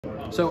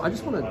So I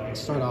just want to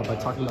start off by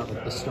talking about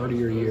the start of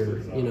your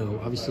year. You know,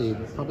 obviously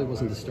it probably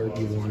wasn't the start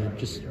you wanted.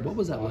 Just what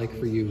was that like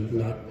for you,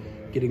 not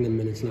getting the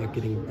minutes, not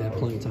getting that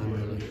playing time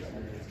early?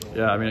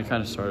 Yeah, I mean, it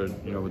kind of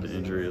started, with the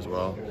injury as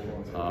well,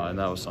 and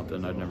that was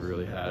something I'd never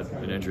really had,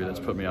 an injury that's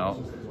put me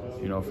out,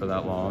 for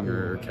that long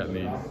or kept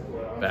me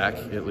back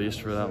at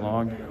least for that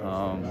long.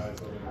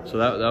 So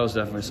that was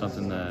definitely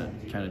something that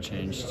kind of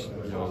changed,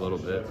 a little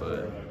bit,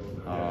 but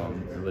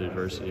the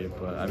adversity.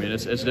 But I mean,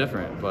 it's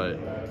different, but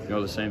at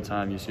the same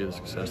time, you see the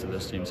success that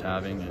this team's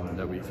having and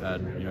that we've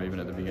had, even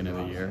at the beginning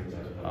of the year.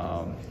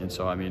 And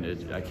so I mean,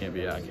 I can't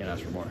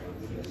ask for more.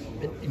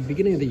 At the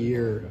beginning of the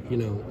year,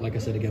 like I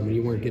said again, when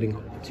you weren't getting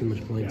too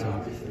much playing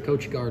time,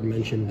 Coach Gard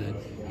mentioned that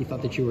he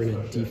thought that you were in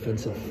a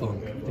defensive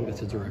funk. I think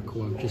that's a direct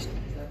quote. Just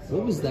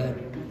what was that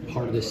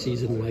part of the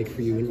season like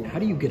for you, and how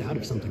do you get out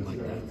of something like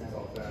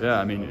that? Yeah,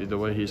 I mean, the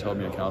way he's held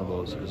me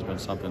accountable has been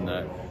something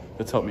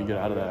that's helped me get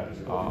out of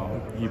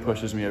that. He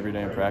pushes me every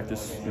day in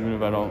practice. Even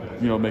if I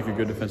don't, make a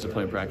good defensive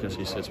play in practice,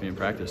 he sits me in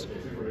practice.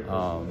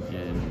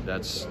 And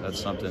that's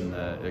something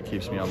that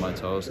keeps me on my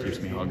toes, keeps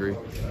me hungry.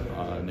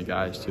 And the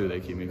guys too, they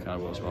keep me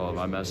accountable as well. If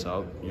I mess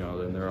up,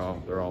 then they're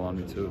all on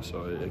me too.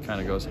 So it kind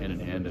of goes hand in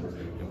hand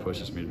and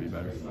pushes me to be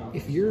better.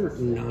 If you're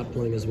not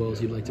playing as well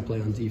as you'd like to play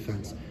on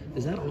defense,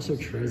 does that also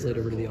translate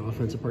over to the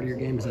offensive part of your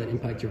game? Does that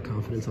impact your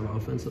confidence on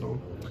offense at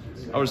all?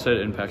 I would say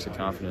it impacts the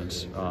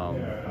confidence,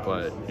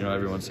 but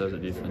everyone says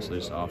that defense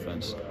leads to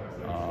offense.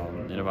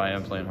 And if I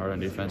am playing hard on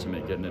defense and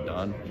getting it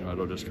done,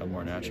 it'll just come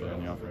more naturally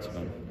on the offensive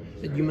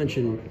end. You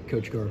mentioned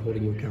Coach Gard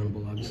holding you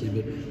accountable, obviously,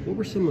 but what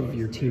were some of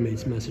your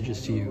teammates'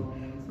 messages to you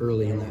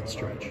early in that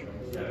stretch?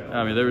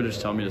 I mean, they were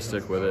just telling me to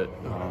stick with it.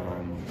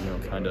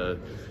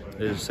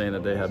 They were saying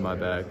that they had my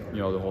back,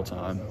 the whole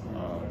time.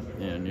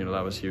 And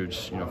that was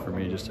huge, for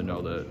me just to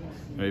know that,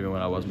 even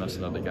when I was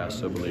messing up, the guys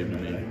still believed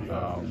in me,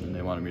 and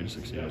they wanted me to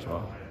succeed as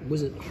well.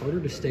 Was it harder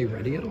to stay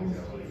ready at all?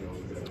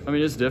 I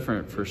mean, it's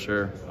different for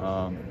sure,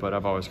 but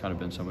I've always kind of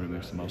been someone who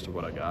makes the most of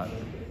what I got.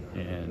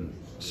 And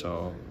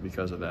so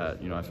because of that,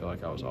 I feel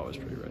like I was always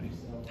pretty ready.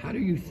 How do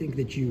you think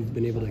that you've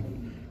been able to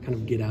kind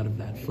of get out of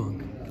that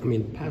funk? I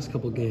mean, the past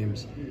couple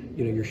games,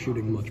 you're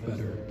shooting much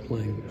better,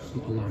 playing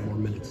a lot more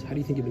minutes. How do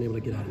you think you've been able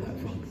to get out of that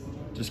funk?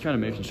 Just kind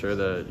of making sure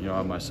that,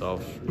 I'm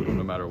myself,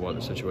 no matter what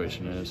the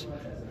situation is.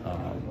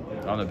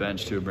 On the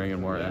bench, too,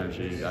 bringing more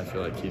energy, I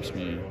feel like keeps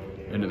me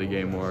into the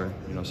game more,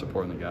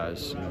 supporting the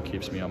guys,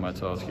 keeps me on my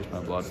toes, keeps my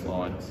blood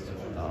flowing.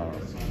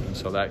 And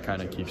so that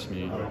kind of keeps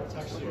me,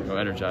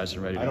 energized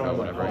and ready to go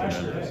whenever I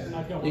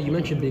can. You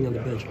mentioned being on the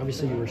bench.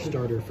 Obviously, you were a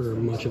starter for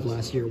much of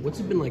last year. What's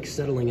it been like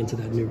settling into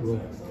that new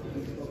role?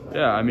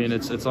 Yeah, I mean,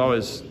 it's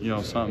always,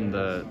 something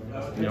that,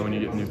 when you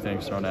get new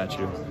things thrown at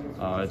you,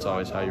 it's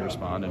always how you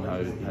respond and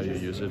how you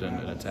use it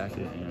and attack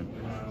it. And,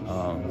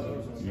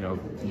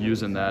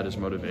 using that as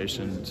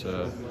motivation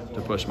to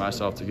push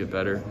myself to get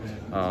better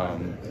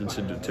and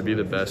to be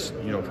the best,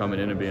 coming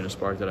in and being a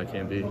spark that I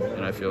can be.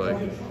 And I feel like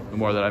the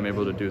more that I'm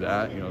able to do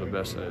that, the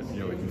best that, we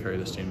can carry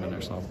this team to the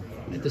next level.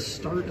 At the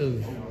start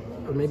of,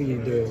 or maybe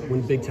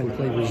when Big Ten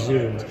play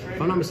resumed,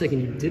 if I'm not mistaken,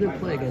 you didn't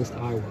play against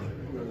Iowa.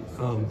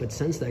 But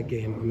since that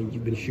game, I mean,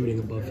 you've been shooting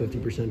above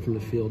 50% from the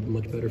field,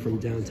 much better from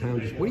downtown.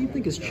 Just what do you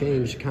think has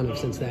changed kind of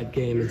since that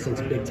game and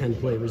since Big Ten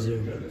play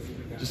resumed?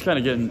 Just kind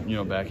of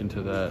getting, back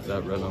into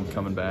that rhythm,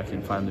 coming back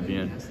and finally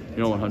being,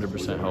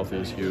 100% healthy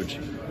is huge.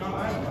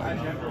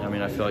 I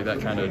mean, I feel like that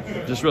kind of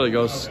just really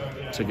goes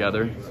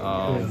together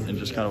and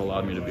just kind of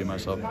allowed me to be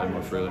myself and play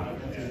more freely.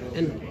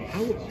 And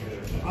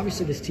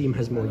obviously this team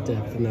has more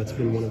depth, and that's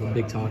been one of the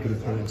big talking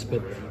points.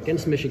 But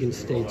against Michigan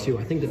State, too,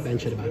 I think the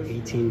bench had about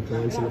 18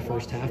 points in the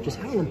first half. Just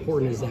how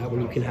important is that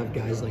when you can have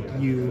guys like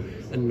you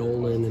and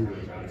Nolan and,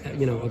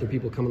 other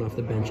people coming off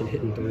the bench and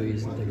hitting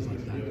threes and things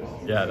like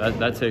that? Yeah,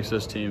 that takes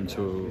this team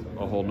to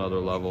a whole nother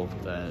level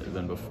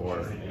than before.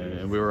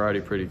 And we were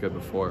already pretty good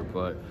before,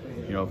 but,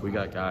 if we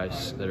got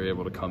guys that are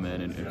able to come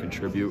in and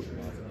contribute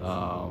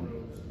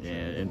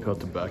and fill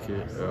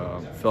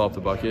up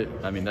the bucket,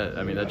 I mean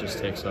that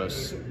just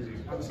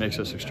makes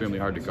us extremely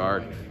hard to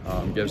guard.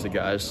 Gives the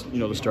guys,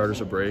 the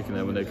starters a break, and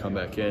then when they come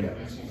back in,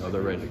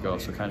 they're ready to go.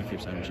 So it kind of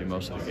keeps energy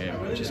most of the game,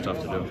 which is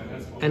tough to do.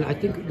 And I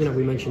think,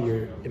 we mentioned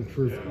your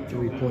improved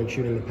three-point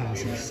shooting the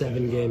past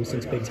 7 games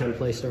since Big Ten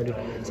play started.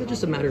 Is it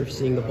just a matter of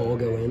seeing the ball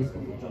go in?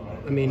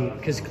 I mean,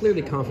 because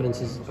clearly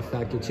confidence is a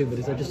factor too, but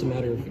is that just a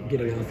matter of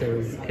getting out there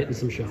and hitting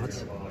some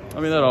shots? I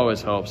mean, that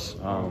always helps,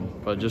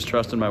 but just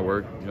trusting my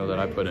work, that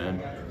I put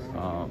in,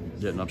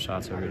 getting up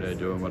shots every day,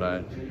 doing what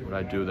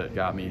I do that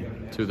got me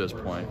to this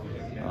point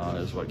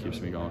is what keeps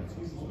me going.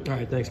 All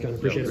right, thanks, Connor.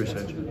 Appreciate it.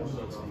 Appreciate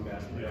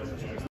you.